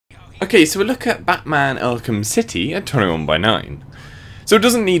Okay, so we look at Batman Arkham City at 21:9. So it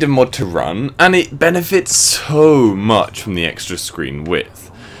doesn't need a mod to run, and it benefits so much from the extra screen width.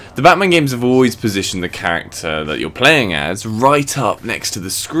 The Batman games have always positioned the character that you're playing as right up next to the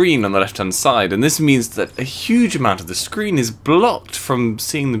screen on the left hand side, and this means that a huge amount of the screen is blocked from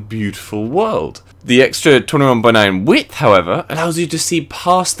seeing the beautiful world. The extra 21:9 width, however, allows you to see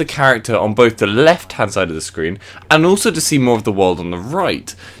past the character on both the left hand side of the screen and also to see more of the world on the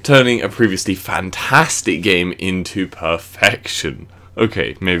right, turning a previously fantastic game into perfection.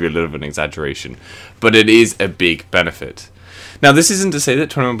 Okay, maybe a little of an exaggeration, but it is a big benefit. Now, this isn't to say that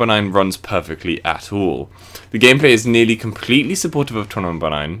 21:9 runs perfectly at all. The gameplay is nearly completely supportive of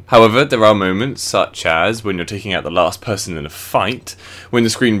 21:9. However, there are moments, such as when you're taking out the last person in a fight, when the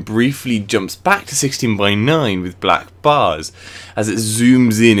screen briefly jumps back to 16:9 with black bars, as it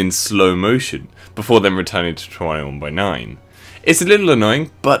zooms in slow motion, before then returning to 21:9. It's a little annoying,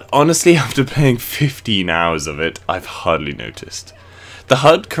 but honestly, after playing 15 hours of it, I've hardly noticed. The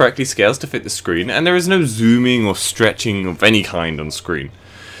HUD correctly scales to fit the screen, and there is no zooming or stretching of any kind on screen.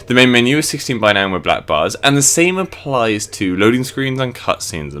 The main menu is 16:9 with black bars, and the same applies to loading screens and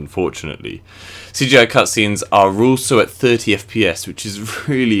cutscenes, unfortunately. CGI cutscenes are also at 30 FPS, which is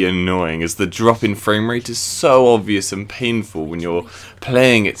really annoying, as the drop in frame rate is so obvious and painful when you're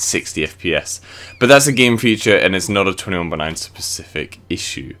playing at 60 FPS. But that's a game feature, and it's not a 21:9 specific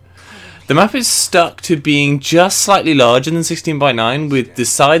issue. The map is stuck to being just slightly larger than 16:9, with the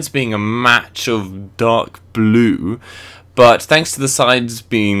sides being a match of dark blue, but thanks to the sides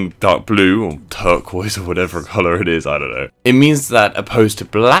being dark blue, or turquoise, or whatever colour it is, I don't know, it means that opposed to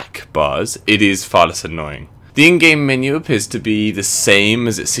black bars, it is far less annoying. The in-game menu appears to be the same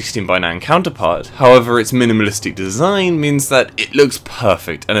as its 16:9 counterpart, however its minimalistic design means that it looks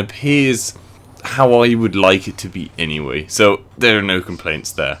perfect and appears how I would like it to be anyway, so there are no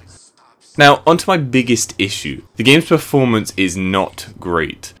complaints there. Now, onto my biggest issue. The game's performance is not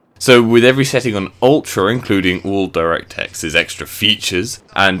great. So with every setting on Ultra, including all DirectX's extra features,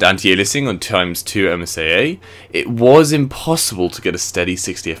 and anti-aliasing on ×2 MSAA, it was impossible to get a steady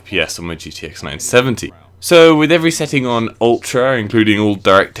 60 FPS on my GTX 970. So with every setting on Ultra, including all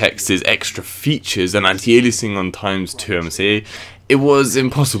DirectX's extra features and anti-aliasing on ×2 MSAA, it was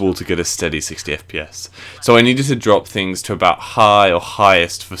impossible to get a steady 60 FPS. So I needed to drop things to about high or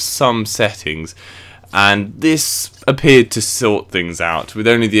highest for some settings, and this appeared to sort things out, with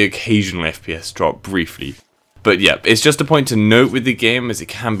only the occasional FPS drop briefly. But yeah, it's just a point to note with the game, as it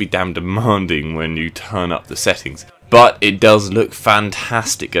can be damn demanding when you turn up the settings. But it does look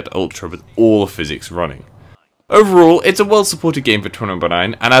fantastic at Ultra with all the physics running. Overall, it's a well-supported game for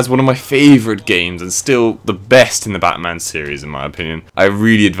 21:9, and as one of my favourite games, and still the best in the Batman series in my opinion, I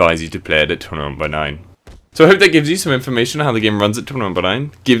really advise you to play it at 21:9. So I hope that gives you some information on how the game runs at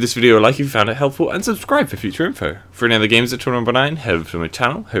 21:9. Give this video a like if you found it helpful, and subscribe for future info. For any other games at 21:9, head over to my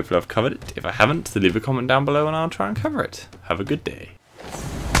channel. Hopefully I've covered it. If I haven't, then leave a comment down below and I'll try and cover it. Have a good day.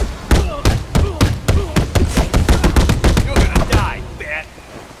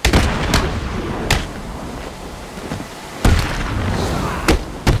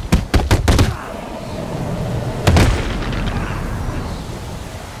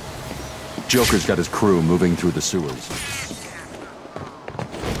 Joker's got his crew moving through the sewers.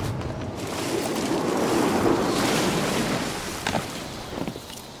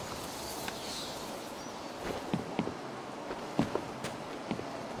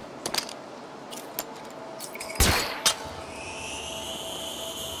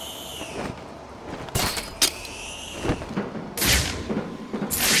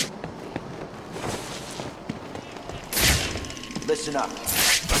 Listen up.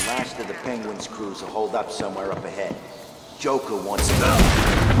 The last of the Penguin's crews will hold up somewhere up ahead. Joker wants to go.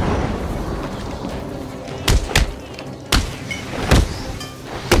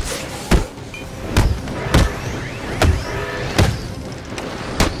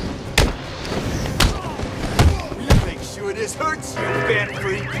 Make sure this hurts you, bad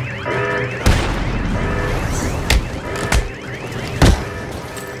freak.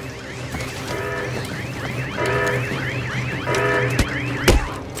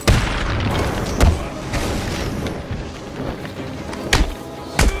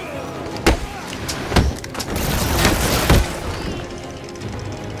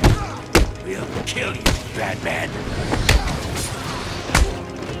 Kill you, Batman.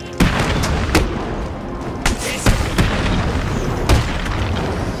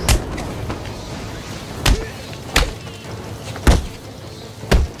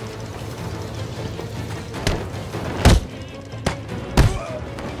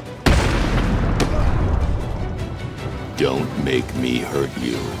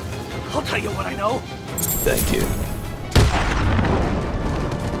 I'll tell you what I know. Thank you.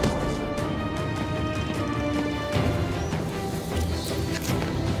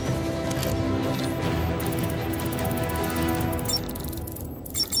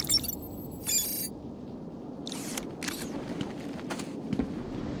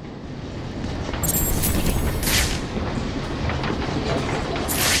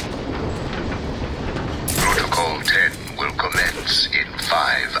 Protocol 10 will commence in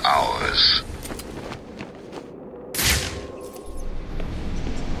 5 hours.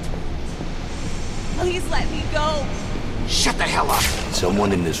 Please let me go. Shut the hell up!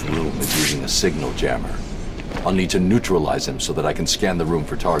 Someone in this room is using a signal jammer. I'll need to neutralize him so that I can scan the room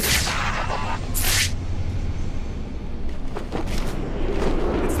for targets.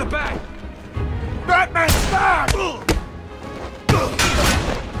 It's the bat! Batman's back!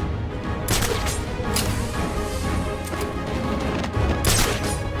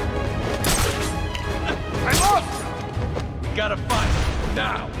 I lost him! We gotta find him,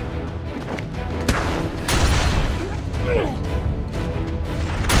 now! What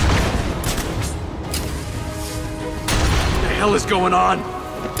the hell is going on?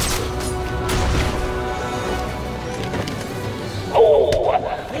 Oh,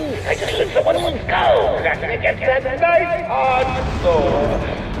 I just let someone go against that nice hard sword.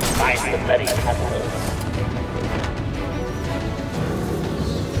 Find the bloody castle.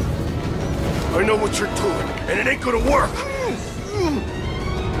 I know what you're doing, and it ain't gonna work!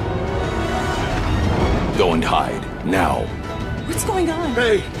 Go and hide, now. What's going on?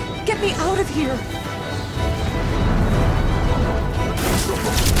 Hey! Get me out of here.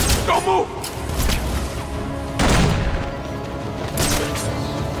 Don't move!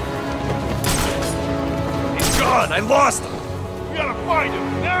 He's gone! I lost him! We gotta find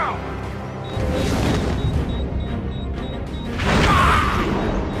him, now!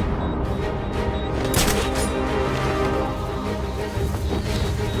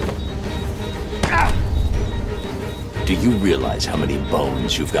 Do you realize how many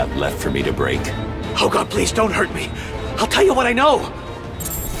bones you've got left for me to break? Oh God, please don't hurt me! I'll tell you what I know!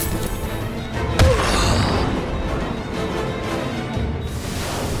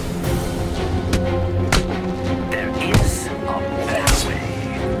 There is a better way.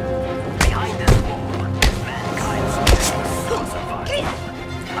 Behind this wall is mankind's most survival.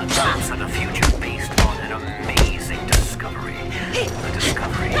 A glimpse of the future based on an amazing discovery. A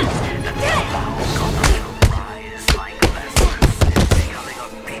discovery that will allow Gotham to rise like Lazarus, becoming a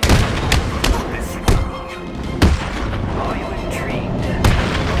beacon of this world. Are you intrigued?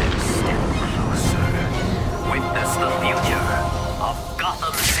 Then step closer. Witness the future of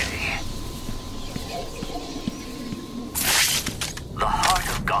Gotham City. The heart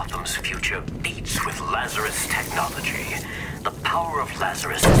of Gotham's future beats with Lazarus technology. The power of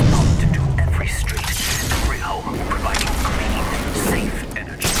Lazarus is pumped into every street, every home, providing clean, safe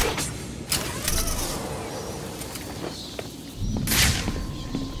energy.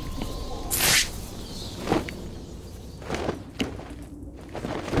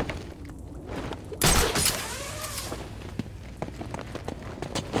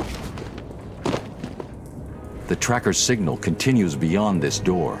 The tracker's signal continues beyond this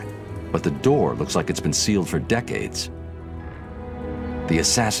door, but the door looks like it's been sealed for decades. The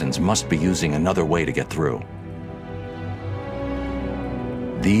assassins must be using another way to get through.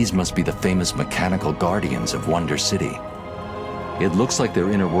 These must be the famous mechanical guardians of Wonder City. It looks like their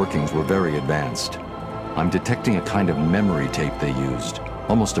inner workings were very advanced. I'm detecting a kind of memory tape they used,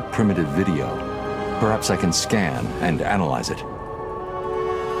 almost a primitive video. Perhaps I can scan and analyze it.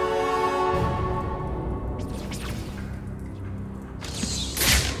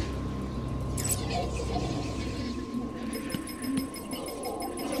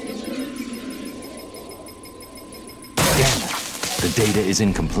 The data is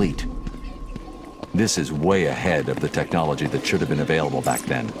incomplete. This is way ahead of the technology that should have been available back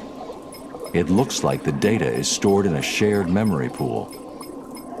then. It looks like the data is stored in a shared memory pool.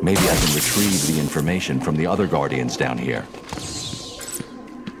 Maybe I can retrieve the information from the other Guardians down here.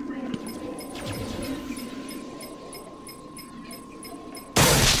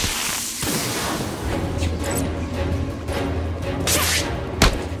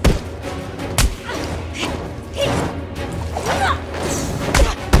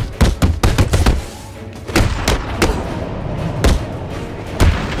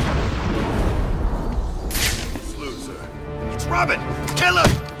 Robin! Kill him!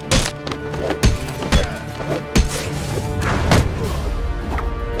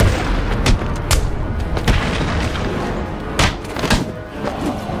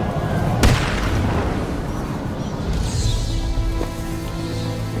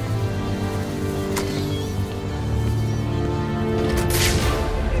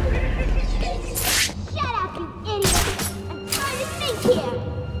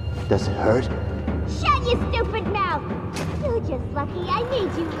 hurt? Shut your stupid mouth! You're just lucky I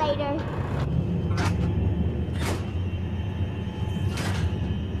need you later.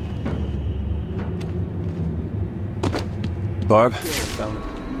 Barb? I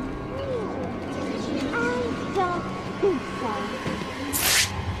don't think so.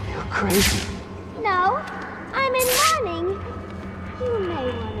 You're crazy. No, I'm in mourning. You may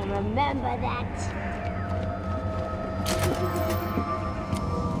want to remember that.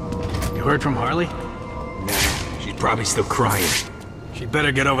 You heard from Harley? No, she's probably still crying. She'd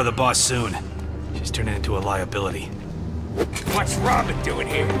better get over the boss soon. She's turning into a liability. What's Robin doing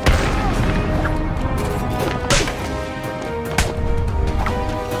here?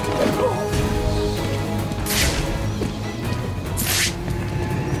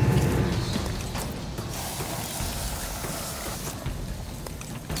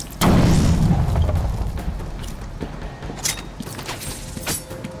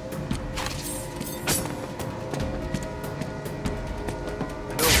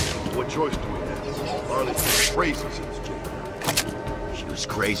 What choice do we have? Harley's been crazy since jail. She was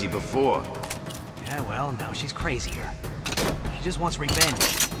crazy before. Yeah, well, now she's crazier. She just wants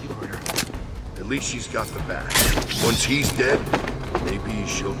revenge. You heard her. At least she's got the bat. Once he's dead, maybe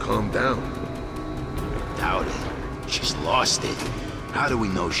she'll calm down. Doubt it. She's lost it. How do we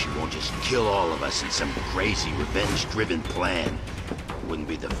know she won't just kill all of us in some crazy revenge-driven plan? Wouldn't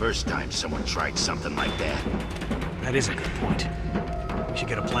be the first time someone tried something like that. That is a good point. We should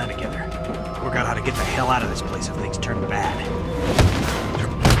get a plan together. Work out how to get the hell out of this place if things turn bad.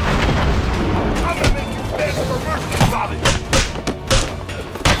 I'm gonna make you beg for mercy, Bobby!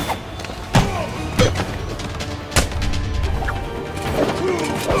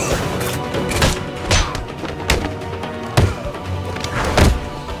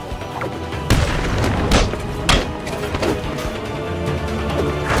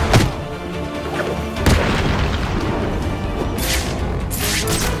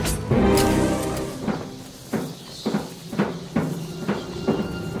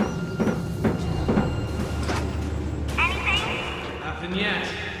 Nothing yet.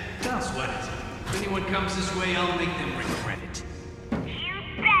 Don't sweat it. If anyone comes this way, I'll make them regret it. You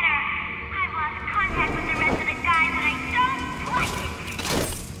better. I've lost contact with the rest of the guys and I don't like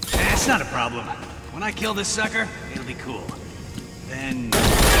it. It's not a problem. When I kill this sucker, it'll be cool. Then...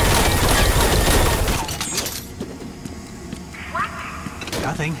 What?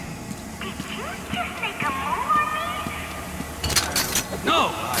 nothing. Did you just make a move on me?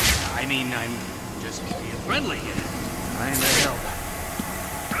 No! I mean, I'm just being friendly. Trying to help.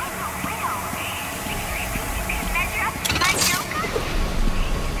 I will. You can measure up to my Joker?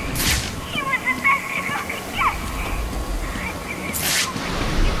 He was the best you could get.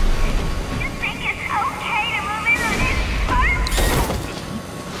 You think it's okay to move in on his part?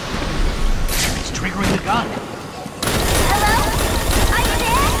 It's triggering the gun. Hello? Are you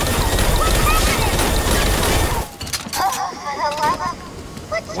there? What's happening? Hello?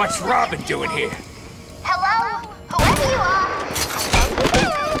 What's Robin doing here? Hello? Whoever you are.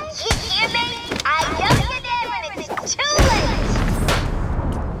 You hear me? I know you're there when it's too late.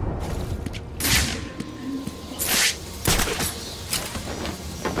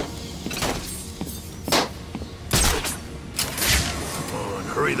 Come on,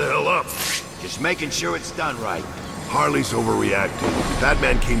 hurry the hell up. Just making sure it's done right. Harley's overreacting.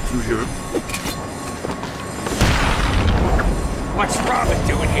 Batman came through here. What's Robin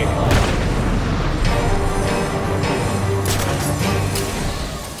doing here?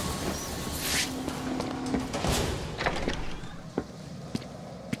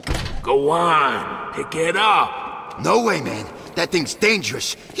 Go on, pick it up. No way, man. That thing's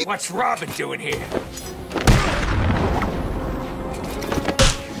dangerous. What's Robin doing here?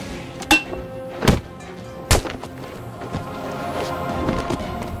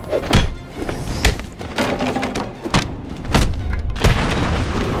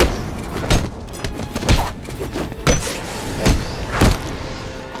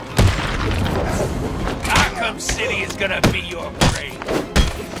 Arkham City is gonna be your grave.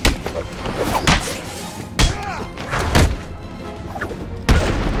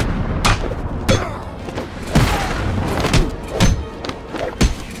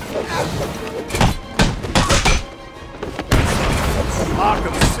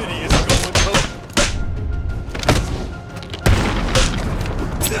 Arkham City is going home.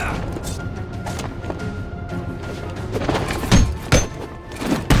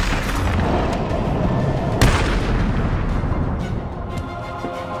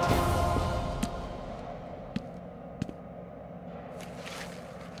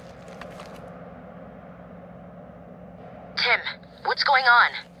 Tim, what's going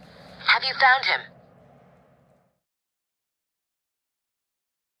on? Have you found him?